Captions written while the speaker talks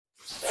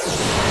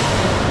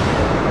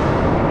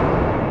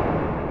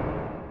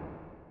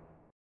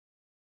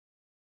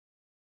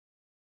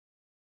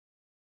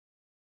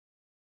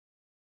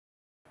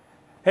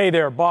Hey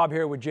there, Bob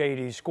here with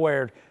JD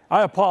Squared.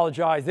 I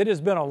apologize. It has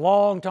been a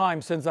long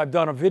time since I've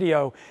done a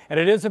video, and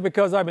it isn't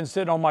because I've been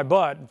sitting on my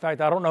butt. In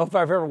fact, I don't know if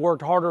I've ever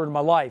worked harder in my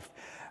life.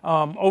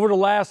 Over the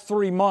last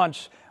 3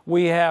 months,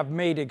 we have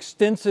made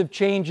extensive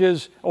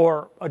changes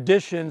or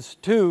additions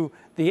to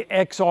the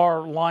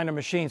XR line of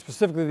machines,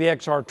 specifically the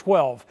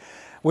XR12.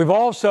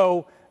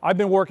 I've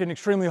been working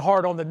extremely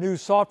hard on the new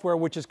software,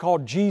 which is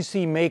called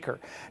GC Maker.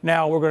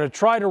 Now, we're going to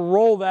try to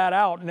roll that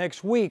out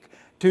next week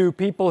to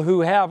people who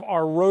have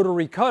our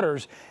rotary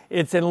cutters.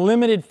 It's in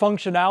limited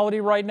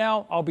functionality right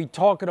now. I'll be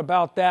talking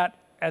about that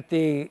at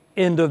the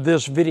end of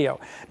this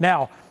video.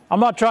 Now, I'm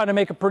not trying to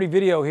make a pretty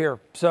video here,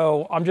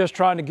 so I'm just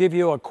trying to give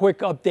you a quick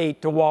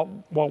update to what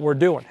we're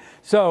doing.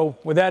 So,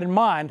 with that in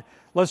mind,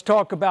 let's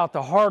talk about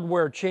the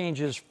hardware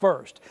changes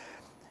first.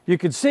 You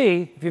can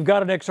see, if you've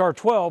got an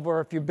XR12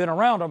 or if you've been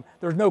around them,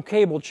 there's no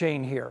cable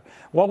chain here.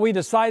 What we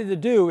decided to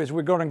do is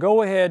we're going to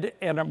go ahead,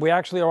 and we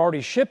actually are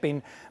already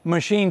shipping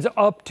machines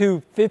up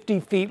to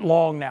 50 feet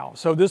long now.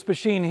 So this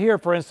machine here,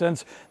 for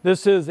instance,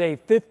 this is a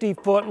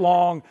 50-foot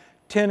long,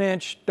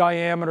 10-inch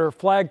diameter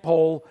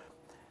flagpole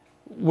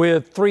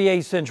with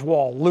 3/8 inch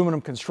wall,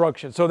 aluminum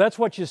construction. So that's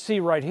what you see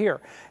right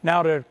here.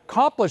 Now, to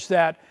accomplish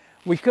that,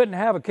 we couldn't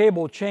have a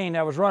cable chain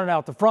that was running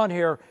out the front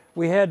here.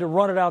 We had to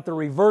run it out the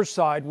reverse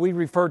side. We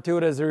refer to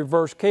it as a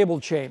reverse cable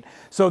chain.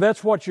 So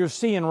that's what you're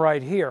seeing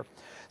right here.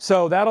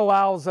 So that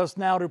allows us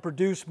now to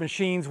produce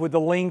machines with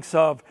the lengths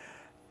of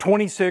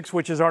 26,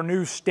 which is our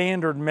new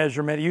standard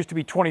measurement. It used to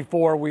be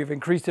 24. We've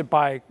increased it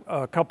by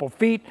a couple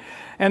feet.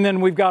 And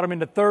then we've got them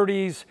into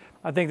 30s.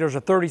 I think there's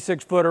a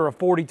 36-footer, a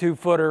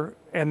 42-footer,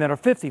 and then a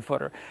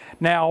 50-footer.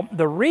 Now,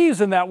 the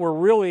reason that we're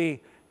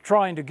really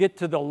trying to get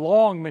to the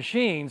long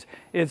machines,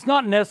 it's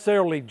not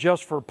necessarily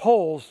just for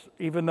poles,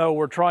 even though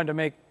we're trying to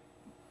make,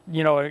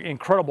 you know, an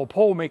incredible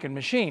pole making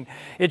machine.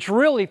 It's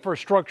really for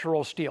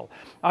structural steel.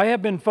 I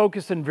have been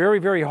focusing very,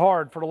 very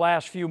hard for the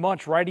last few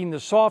months writing the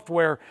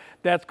software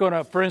that's going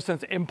to, for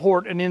instance,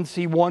 import an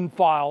NC1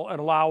 file and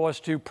allow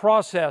us to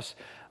process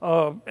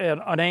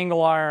an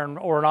angle iron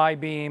or an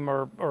I-beam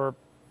or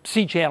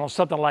C-channel,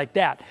 something like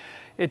that.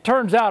 It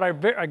turns out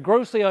I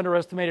grossly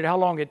underestimated how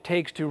long it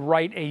takes to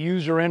write a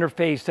user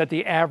interface that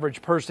the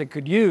average person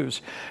could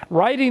use.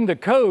 Writing the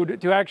code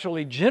to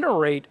actually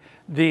generate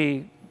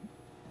the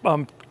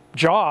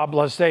job,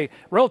 let's say,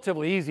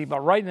 relatively easy, but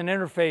writing an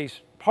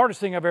interface, hardest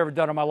thing I've ever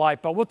done in my life.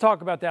 But we'll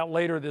talk about that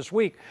later this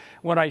week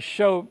when I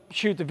shoot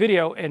the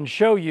video and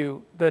show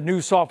you the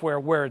new software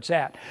where it's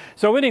at.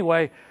 So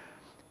anyway,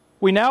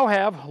 we now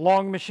have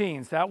long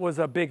machines. That was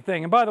a big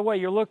thing. And by the way,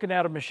 you're looking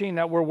at a machine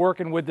that we're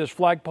working with this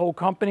flagpole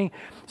company.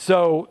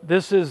 So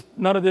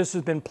none of this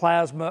has been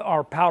plasma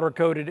or powder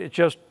coated.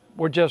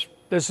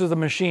 This is a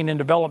machine in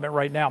development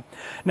right now.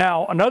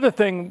 Now, another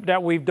thing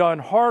that we've done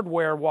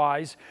hardware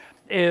wise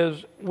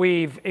is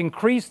we've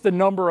increased the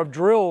number of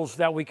drills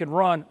that we can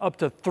run up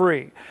to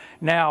 3.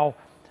 Now,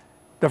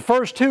 the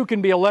first 2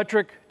 can be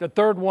electric. The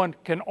third one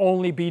can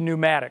only be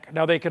pneumatic.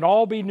 Now, they can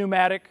all be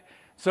pneumatic.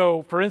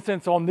 So, for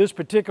instance, on this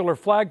particular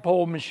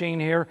flagpole machine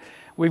here,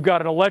 we've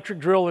got an electric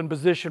drill in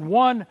position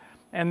 1,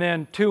 and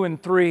then 2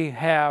 and 3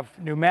 have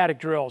pneumatic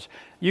drills.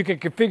 You can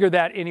configure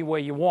that any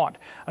way you want.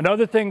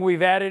 Another thing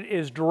we've added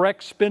is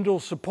direct spindle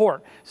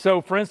support.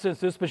 So, for instance,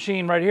 this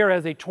machine right here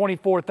has a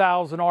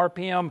 24,000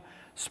 RPM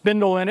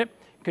spindle in it,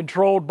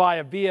 controlled by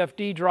a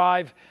VFD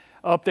drive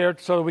up there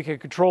so that we can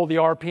control the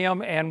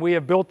RPM, and we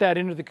have built that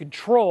into the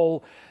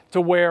control to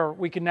where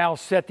we can now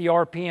set the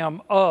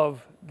RPM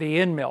of the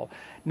end mill.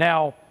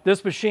 Now,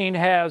 this machine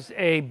has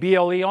a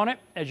BLE on it,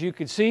 as you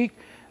can see.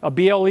 A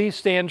BLE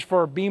stands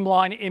for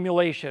beamline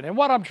emulation. And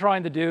what I'm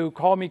trying to do,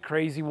 call me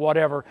crazy,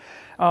 whatever,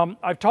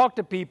 I've talked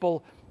to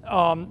people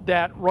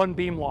that run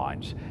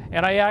beamlines.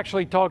 And I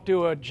actually talked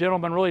to a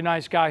gentleman, really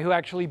nice guy, who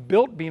actually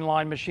built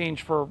beamline machines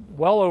for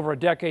well over a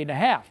decade and a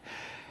half.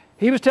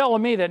 He was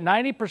telling me that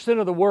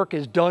 90% of the work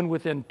is done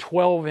within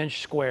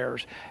 12-inch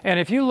squares. And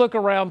if you look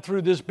around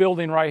through this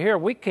building right here,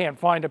 we can't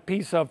find a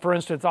piece of, for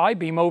instance,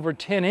 I-beam over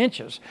 10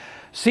 inches.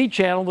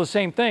 C-channel, the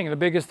same thing. The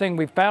biggest thing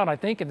we found, I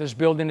think, in this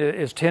building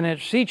is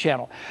 10-inch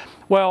C-channel.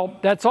 Well,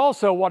 that's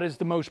also what is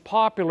the most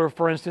popular,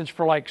 for instance,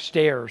 for like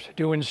stairs,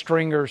 doing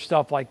stringers,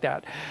 stuff like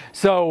that.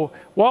 So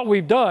what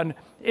we've done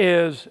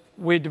is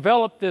we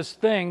developed this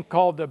thing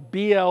called the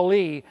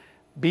BLE,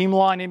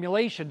 beamline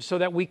emulation, so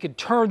that we could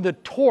turn the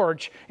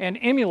torch and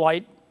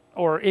emulate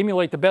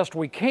the best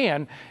we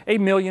can a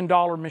 $1 million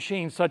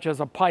machine such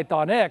as a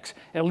Python X,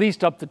 at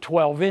least up to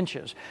 12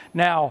 inches.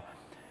 Now,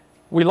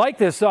 we like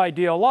this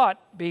idea a lot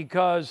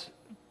because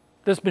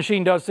this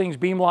machine does things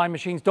beamline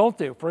machines don't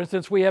do. For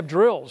instance, we have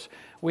drills.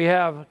 We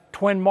have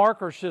twin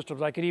marker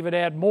systems. I could even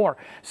add more.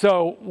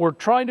 So we're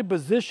trying to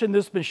position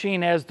this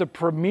machine as the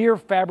premier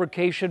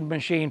fabrication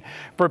machine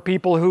for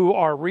people who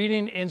are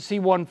reading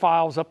NC1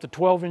 files up to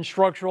 12-inch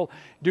structural,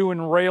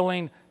 doing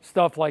railing,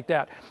 stuff like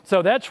that.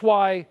 So that's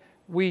why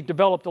we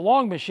developed the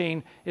long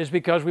machine, is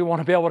because we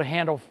want to be able to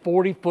handle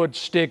 40-foot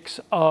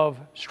sticks of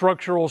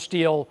structural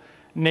steel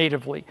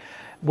natively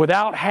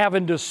without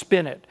having to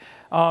spin it.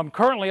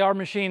 Currently, our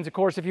machines, of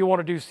course, if you want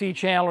to do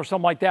C-channel or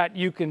something like that,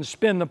 you can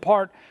spin the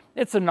part.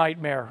 It's a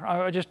nightmare.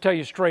 I just tell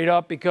you straight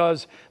up,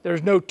 because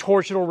there's no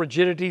torsional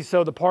rigidity,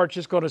 so the part's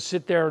just going to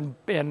sit there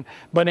and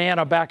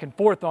banana back and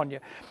forth on you.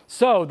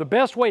 So the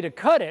best way to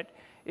cut it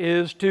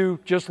is to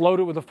just load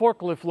it with a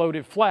forklift, load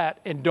it flat,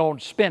 and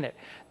don't spin it.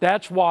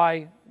 That's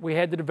why we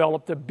had to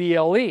develop the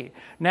BLE.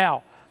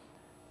 Now,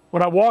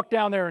 when I walk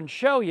down there and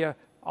show you,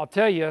 I'll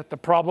tell you the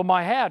problem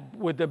I had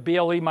with the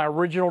BLE, my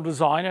original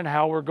design, and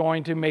how we're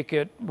going to make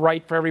it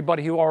right for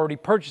everybody who already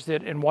purchased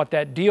it and what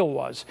that deal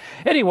was.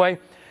 Anyway,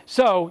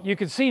 so you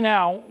can see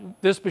now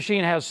this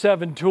machine has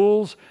 7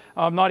 tools,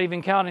 not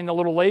even counting the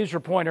little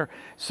laser pointer.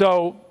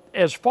 So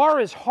as far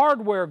as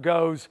hardware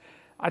goes,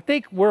 I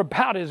think we're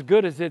about as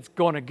good as it's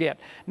going to get.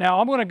 Now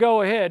I'm going to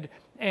go ahead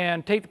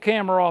and take the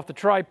camera off the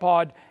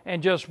tripod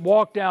and just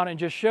walk down and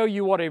just show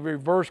you what a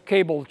reverse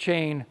cable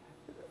chain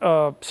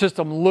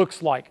system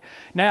looks like.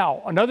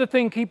 Now, another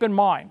thing, keep in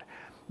mind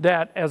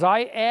that as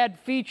I add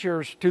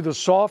features to the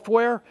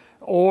software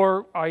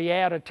or I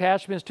add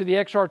attachments to the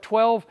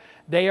XR12,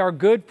 they are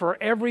good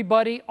for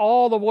everybody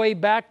all the way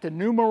back to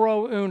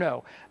numero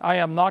uno. I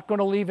am not going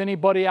to leave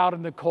anybody out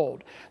in the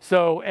cold.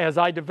 So as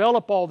I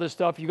develop all this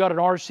stuff, you got an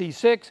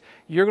RC6,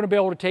 you're going to be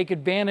able to take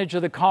advantage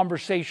of the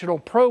conversational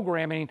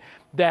programming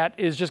that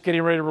is just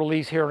getting ready to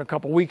release here in a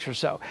couple weeks or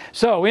so.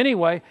 So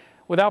anyway,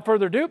 without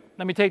further ado,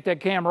 let me take that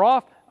camera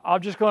off. I'm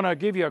just going to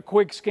give you a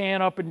quick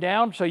scan up and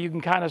down so you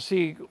can kind of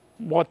see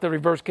what the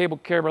reverse cable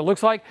camera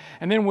looks like,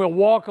 and then we'll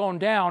walk on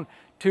down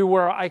to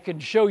where I can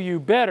show you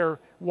better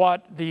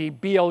what the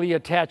BLE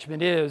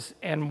attachment is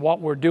and what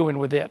we're doing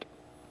with it.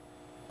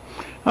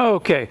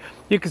 Okay,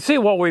 you can see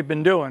what we've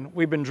been doing.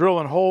 We've been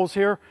drilling holes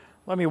here.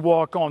 Let me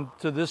walk on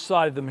to this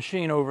side of the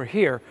machine over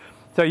here.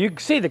 So you can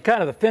see the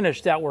kind of the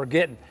finish that we're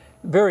getting.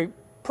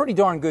 Pretty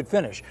darn good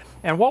finish.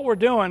 And what we're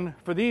doing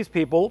for these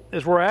people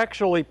is we're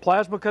actually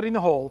plasma cutting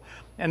the hole,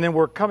 and then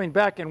we're coming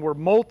back and we're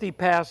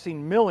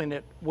multi-passing milling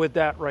it with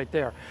that right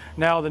there.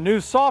 Now the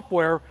new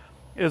software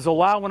is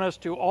allowing us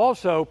to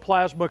also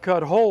plasma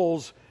cut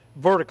holes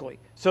vertically.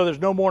 So there's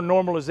no more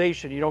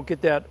normalization. You don't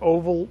get that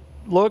oval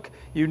look.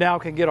 You now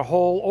can get a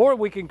hole, or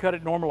we can cut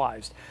it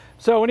normalized.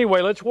 So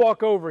anyway, let's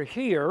walk over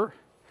here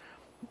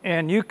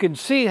and you can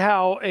see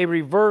how a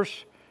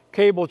reverse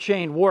cable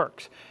chain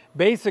works.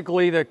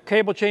 Basically, the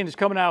cable chain is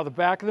coming out of the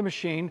back of the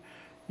machine.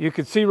 You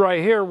can see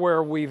right here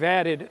where we've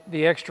added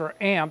the extra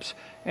amps,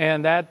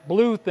 and that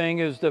blue thing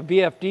is the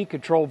VFD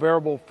control,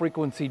 variable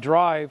frequency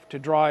drive, to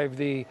drive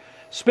the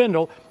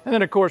spindle. And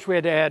then of course we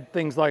had to add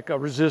things like a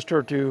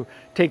resistor to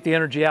take the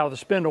energy out of the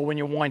spindle when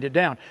you wind it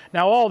down.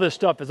 Now all this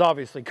stuff is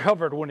obviously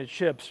covered when it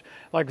ships.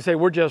 Like I say,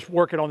 we're just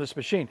working on this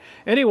machine.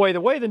 Anyway,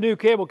 the way the new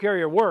cable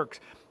carrier works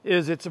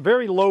is it's a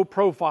very low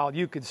profile.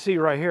 You can see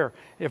right here.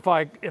 If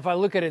I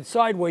look at it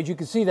sideways, you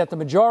can see that the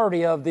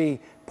majority of the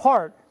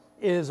part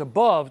is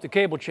above the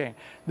cable chain.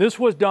 This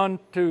was done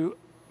to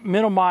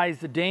minimize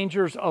the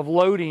dangers of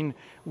loading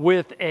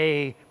with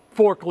a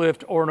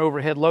forklift or an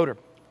overhead loader.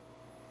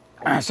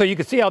 So you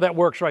can see how that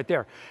works right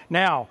there.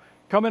 Now,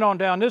 coming on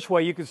down this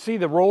way, you can see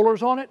the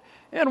rollers on it.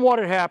 And what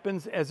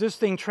happens as this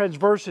thing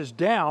transverses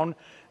down,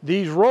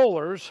 these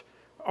rollers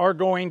are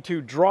going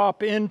to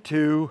drop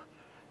into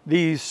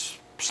these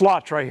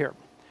slots right here,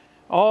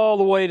 all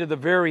the way to the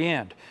very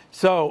end.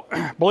 So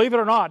believe it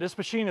or not, this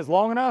machine is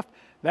long enough.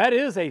 That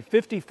is a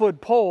 50-foot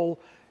pole,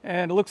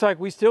 and it looks like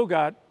we still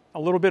got a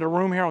little bit of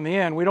room here on the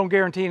end. We don't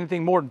guarantee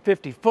anything more than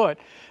 50 foot,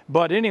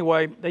 but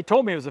anyway, they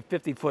told me it was a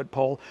 50-foot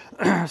pole.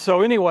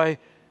 So anyway,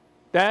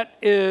 that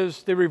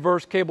is the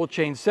reverse cable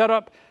chain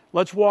setup.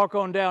 Let's walk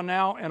on down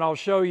now and I'll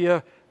show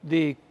you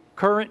the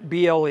current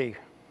BLE.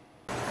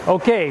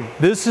 Okay,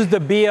 this is the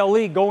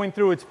BLE going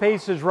through its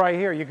paces right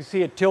here. You can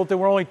see it tilted.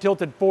 We're only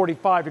tilted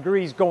 45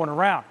 degrees going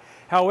around.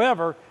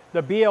 However,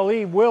 the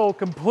BLE will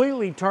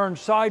completely turn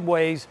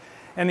sideways,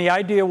 and the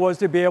idea was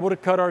to be able to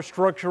cut our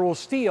structural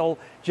steel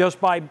just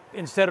by,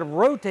 instead of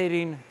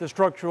rotating the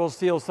structural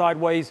steel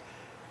sideways,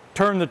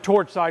 turn the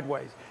torch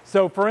sideways.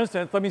 So for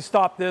instance, let me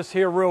stop this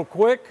here real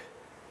quick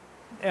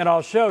and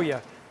I'll show you.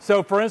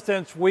 So for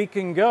instance, we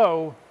can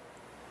go,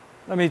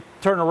 let me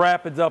turn the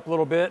rapids up a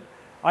little bit.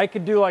 I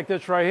could do like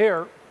this right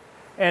here,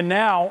 and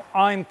now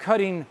I'm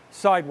cutting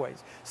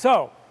sideways.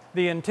 So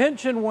the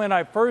intention when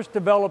I first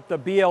developed the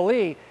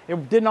BLE,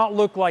 it did not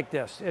look like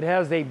this. It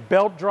has a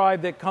belt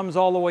drive that comes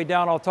all the way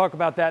down. I'll talk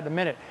about that in a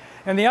minute.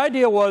 And the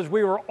idea was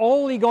we were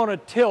only going to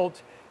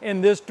tilt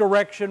in this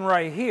direction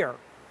right here,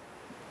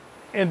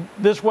 in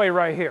this way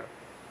right here.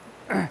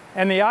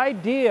 And the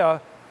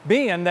idea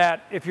being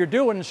that if you're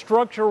doing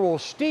structural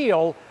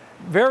steel,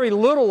 very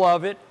little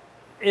of it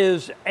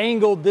is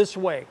angled this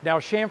way. Now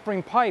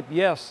chamfering pipe,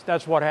 yes,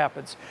 that's what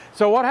happens.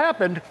 So what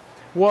happened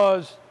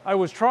was I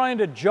was trying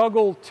to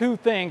juggle two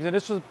things, and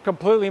this was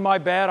completely my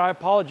bad. I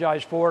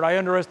apologize for it. I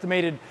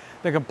underestimated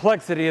the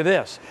complexity of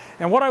this.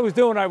 And what I was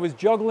doing, I was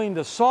juggling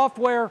the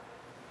software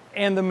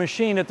and the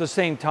machine at the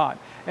same time.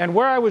 And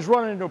where I was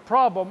running into a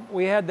problem,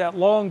 we had that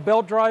long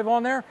belt drive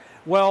on there.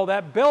 Well,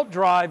 that belt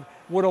drive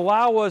would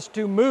allow us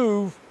to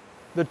move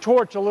the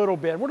torch a little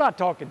bit, we're not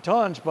talking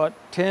tons, but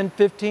 10,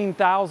 15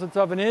 thousandths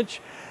of an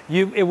inch,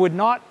 it would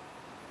not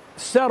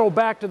settle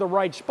back to the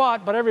right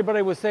spot, but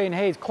everybody was saying,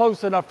 hey, it's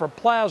close enough for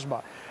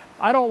plasma.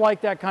 I don't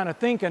like that kind of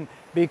thinking,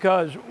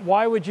 because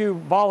why would you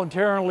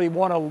voluntarily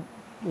want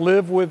to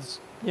live with,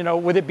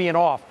 with it being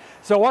off?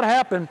 So what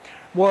happened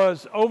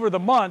was, over the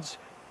months,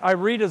 I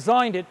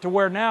redesigned it to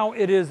where now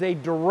it is a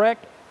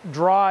direct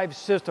drive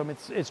system.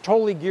 It's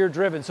totally gear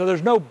driven, so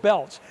there's no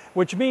belts,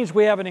 which means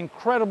we have an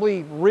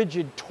incredibly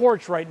rigid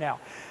torch right now.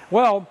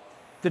 Well,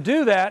 to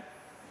do that,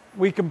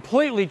 we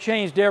completely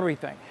changed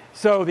everything.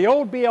 So the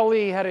old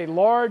BLE had a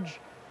large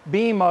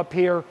beam up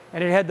here,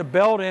 and it had the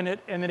belt in it,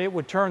 and then it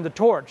would turn the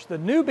torch. The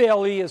new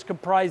BLE is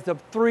comprised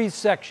of 3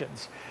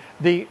 sections.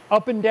 The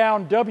up and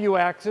down W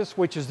axis,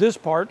 which is this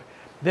part.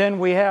 Then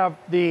we have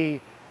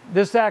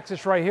this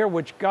axis right here,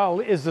 which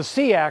is the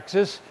C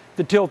axis,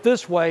 to tilt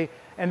this way.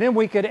 And then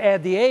we could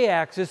add the A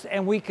axis,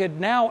 and we could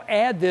now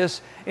add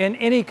this in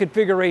any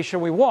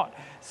configuration we want.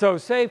 So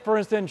say, for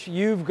instance,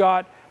 you've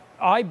got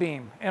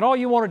I-beam, and all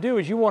you want to do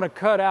is you want to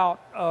cut out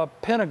a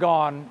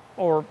pentagon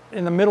or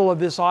in the middle of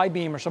this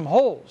I-beam or some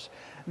holes.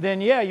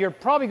 Then yeah, you're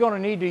probably going to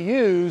need to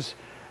use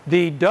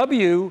the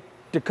W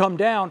to come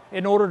down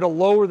in order to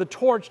lower the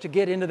torch to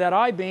get into that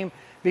I-beam,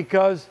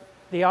 because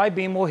the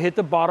I-beam will hit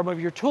the bottom of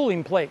your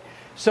tooling plate.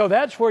 So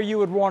that's where you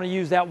would want to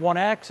use that one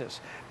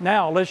axis.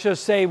 Now let's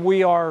just say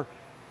we are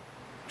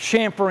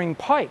chamfering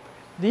pipe.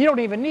 You don't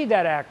even need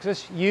that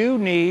axis. You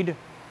need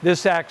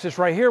this axis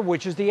right here,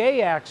 which is the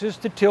A axis,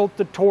 to tilt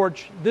the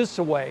torch this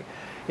way.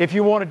 If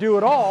you want to do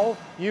it all,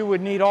 you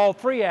would need all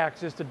 3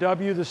 axes, the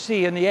W, the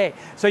C, and the A.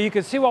 So you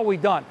can see what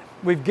we've done.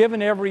 We've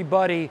given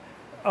everybody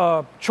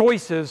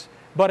choices,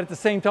 but at the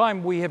same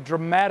time, we have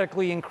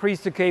dramatically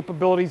increased the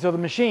capabilities of the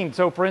machine.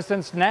 So for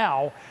instance,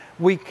 now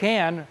we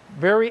can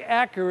very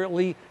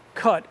accurately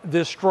cut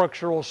this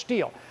structural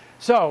steel.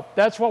 So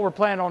that's what we're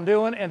planning on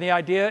doing, and the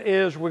idea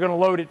is we're going to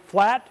load it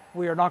flat.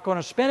 We are not going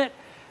to spin it,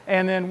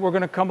 and then we're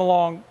going to come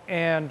along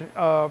and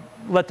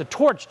let the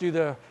torch do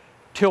the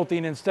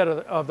tilting instead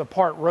of the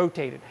part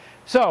rotated.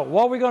 So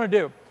what we're going to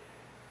do,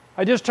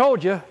 I just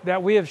told you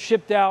that we have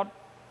shipped out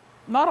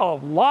not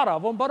a lot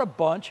of them, but a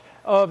bunch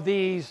of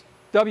these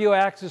W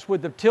axis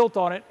with the tilt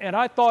on it, and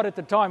I thought at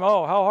the time,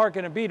 oh, how hard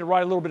can it be to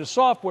write a little bit of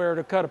software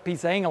to cut a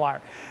piece of angle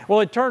iron? Well,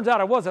 it turns out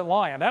I wasn't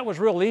lying. That was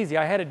real easy.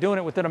 I had it doing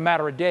it within a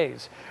matter of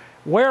days.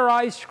 Where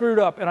I screwed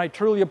up, and I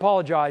truly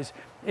apologize,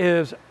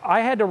 is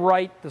I had to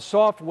write the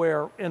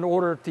software in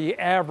order the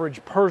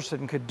average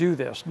person could do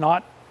this.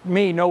 Not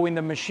me knowing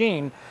the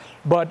machine,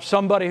 but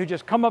somebody who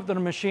just come up to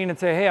the machine and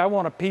say, hey, I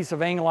want a piece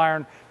of angle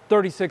iron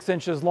 36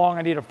 inches long,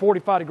 I need a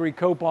 45-degree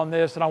cope on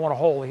this, and I want a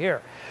hole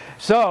here.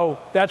 So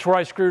that's where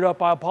I screwed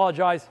up. I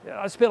apologize.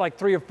 I spent like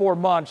 3 or 4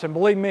 months, and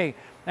believe me,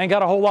 I ain't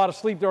got a whole lot of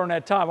sleep during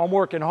that time. I'm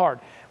working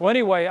hard. Well,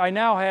 anyway, I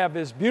now have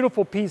this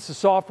beautiful piece of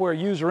software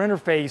user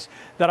interface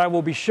that I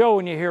will be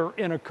showing you here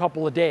in a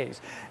couple of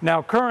days.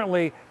 Now,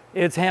 currently,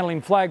 it's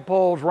handling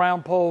flagpoles,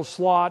 round poles,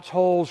 slots,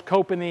 holes,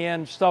 cope in the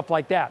end, stuff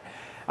like that.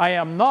 I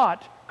am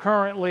not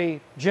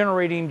currently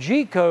generating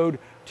G-code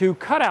to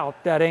cut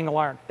out that angle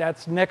iron.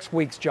 That's next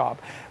week's job.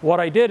 What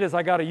I did is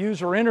I got a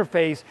user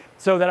interface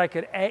so that I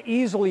could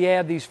easily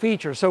add these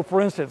features. So for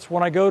instance,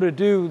 when I go to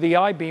do the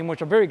I-beam,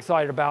 which I'm very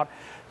excited about,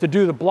 to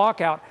do the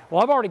block out,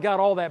 well, I've already got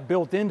all that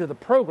built into the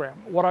program.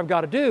 What I've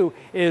got to do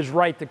is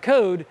write the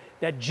code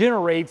that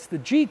generates the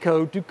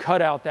G-code to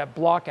cut out that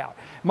block out.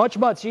 Much,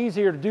 much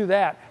easier to do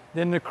that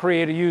than to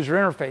create a user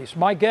interface.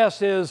 My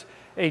guess is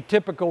a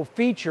typical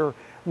feature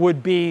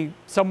would be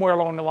somewhere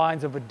along the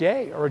lines of a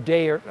day or a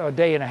day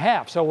and a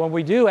half. So when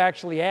we do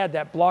actually add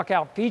that block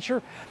out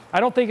feature, I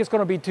don't think it's going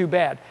to be too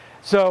bad.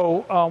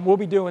 So we'll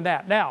be doing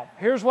that. Now,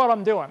 here's what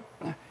I'm doing.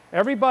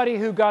 Everybody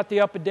who got the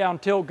up and down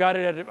tilt got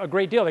it at a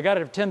great deal. They got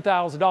it at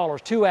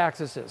 $10,000, 2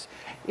 axes.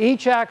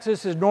 Each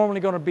axis is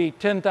normally going to be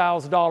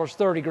 $10,000,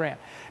 30 grand.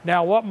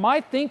 Now, what my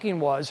thinking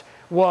was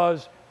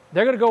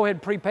they're going to go ahead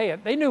and prepay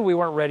it. They knew we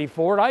weren't ready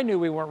for it. I knew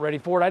we weren't ready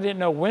for it. I didn't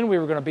know when we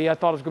were going to be. I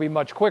thought it was going to be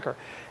much quicker.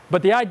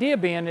 But the idea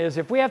being is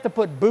if we have to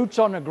put boots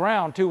on the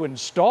ground to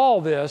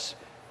install this,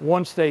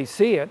 once they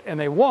see it and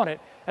they want it,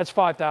 that's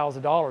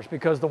 $5,000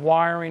 because the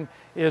wiring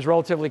is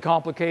relatively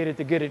complicated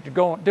to get it to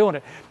go doing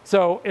it.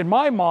 So in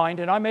my mind,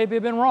 and I may have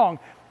been wrong,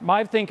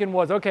 my thinking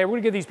was, okay, we're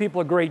going to give these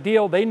people a great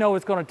deal. They know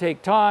it's going to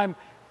take time.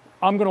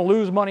 I'm going to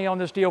lose money on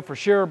this deal for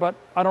sure, but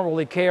I don't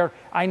really care.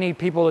 I need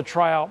people to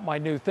try out my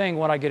new thing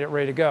when I get it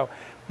ready to go.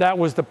 That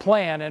was the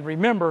plan. And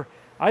remember,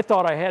 I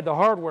thought I had the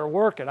hardware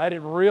working. I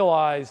didn't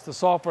realize the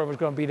software was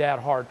going to be that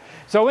hard.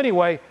 So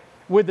anyway,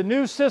 with the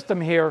new system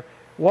here,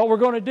 what we're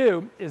going to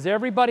do is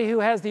everybody who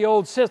has the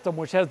old system,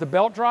 which has the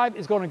belt drive,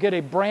 is going to get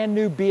a brand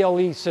new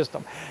BLE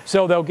system.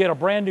 So they'll get a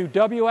brand new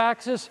W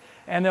axis,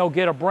 and they'll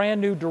get a brand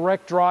new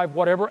direct drive,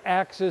 whatever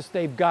axis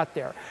they've got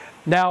there.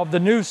 Now, the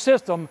new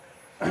system,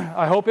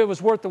 I hope it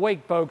was worth the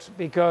wait, folks,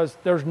 because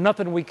there's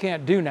nothing we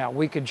can't do now.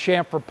 We can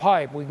chamfer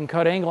pipe, we can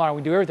cut angle iron,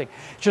 we can do everything.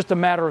 It's just a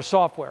matter of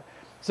software.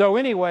 So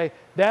anyway,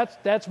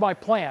 that's my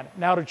plan.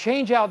 Now, to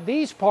change out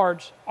these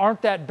parts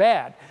aren't that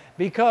bad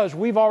because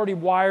we've already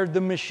wired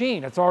the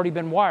machine. It's already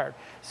been wired.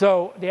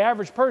 So the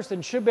average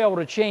person should be able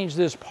to change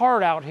this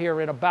part out here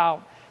in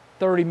about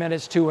 30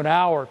 minutes to an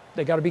hour.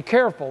 They got to be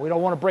careful. We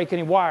don't want to break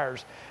any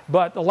wires.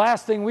 But the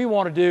last thing we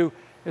want to do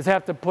is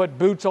have to put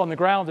boots on the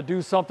ground to do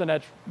something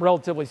that's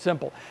relatively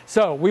simple.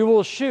 So we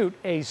will shoot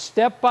a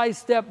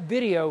step-by-step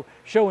video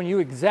showing you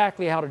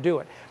exactly how to do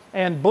it.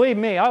 And believe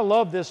me, I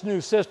love this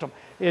new system.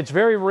 It's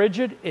very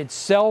rigid. It's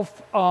zero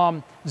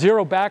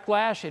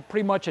backlash. It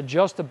pretty much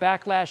adjusts the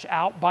backlash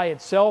out by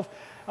itself.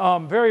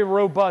 Very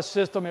robust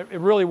system. It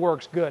really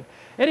works good.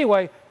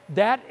 Anyway,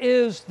 that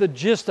is the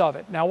gist of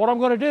it. Now, what I'm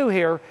going to do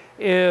here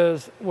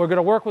is we're going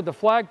to work with the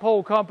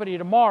flagpole company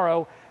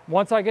tomorrow.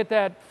 Once I get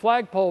that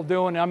flagpole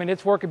doing, I mean,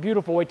 it's working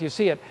beautiful. Wait till you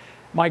see it.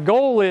 My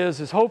goal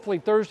is hopefully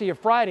Thursday or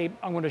Friday,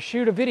 I'm going to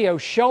shoot a video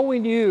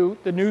showing you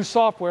the new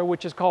software,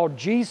 which is called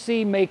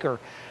GC Maker.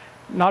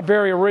 Not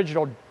very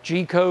original,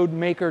 G-Code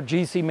Maker,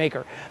 GC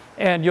Maker.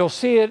 And you'll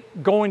see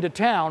it going to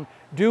town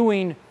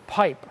doing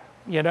pipe,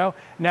 you know.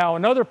 Now,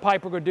 another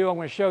pipe we're going to do, I'm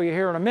going to show you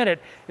here in a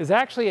minute, is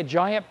actually a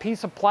giant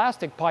piece of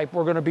plastic pipe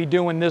we're going to be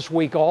doing this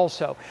week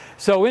also.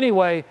 So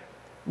anyway,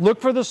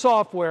 look for the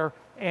software,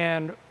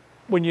 and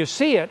when you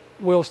see it,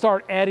 we'll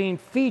start adding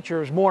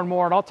features more and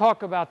more, and I'll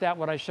talk about that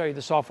when I show you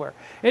the software.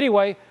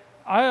 Anyway,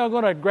 I'm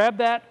going to grab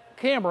that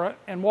camera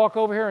and walk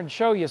over here and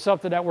show you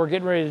something that we're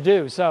getting ready to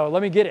do. So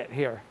let me get it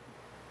here.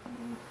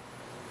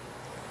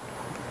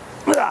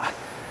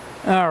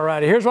 All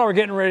right, here's what we're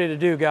getting ready to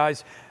do,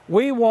 guys.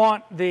 We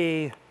want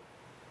the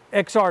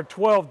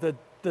XR12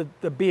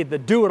 to be the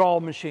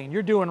do-it-all machine.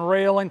 You're doing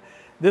railing.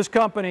 This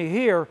company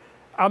here,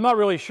 I'm not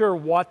really sure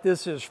what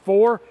this is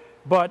for,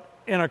 but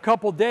in a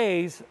couple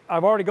days,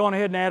 I've already gone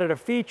ahead and added a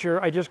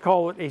feature. I just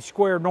call it a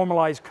square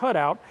normalized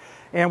cutout,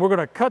 and we're going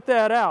to cut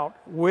that out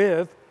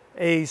with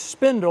a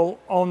spindle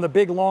on the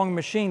big long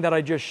machine that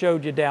I just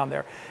showed you down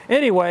there.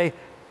 Anyway,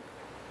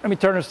 let me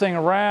turn this thing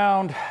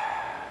around.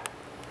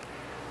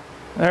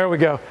 There we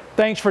go.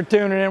 Thanks for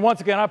tuning in.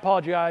 Once again, I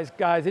apologize,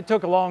 guys. It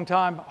took a long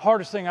time.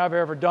 Hardest thing I've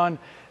ever done,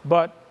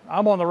 but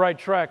I'm on the right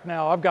track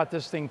now. I've got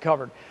this thing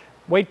covered.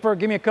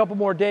 Give me a couple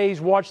more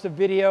days, watch the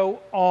video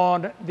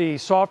on the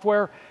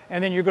software,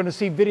 and then you're going to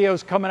see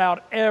videos coming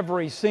out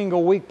every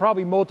single week,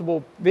 probably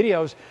multiple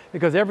videos,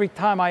 because every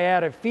time I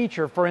add a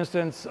feature, for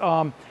instance,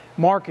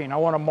 marking, I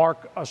want to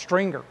mark a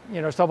stringer,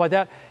 you know, stuff like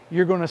that,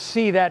 you're going to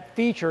see that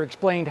feature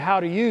explained how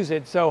to use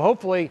it. So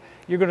hopefully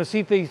you're going to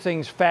see these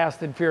things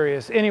fast and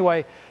furious.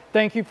 Anyway,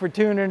 thank you for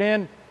tuning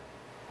in.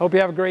 Hope you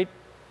have a great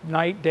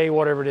night, day,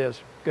 whatever it is.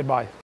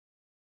 Goodbye.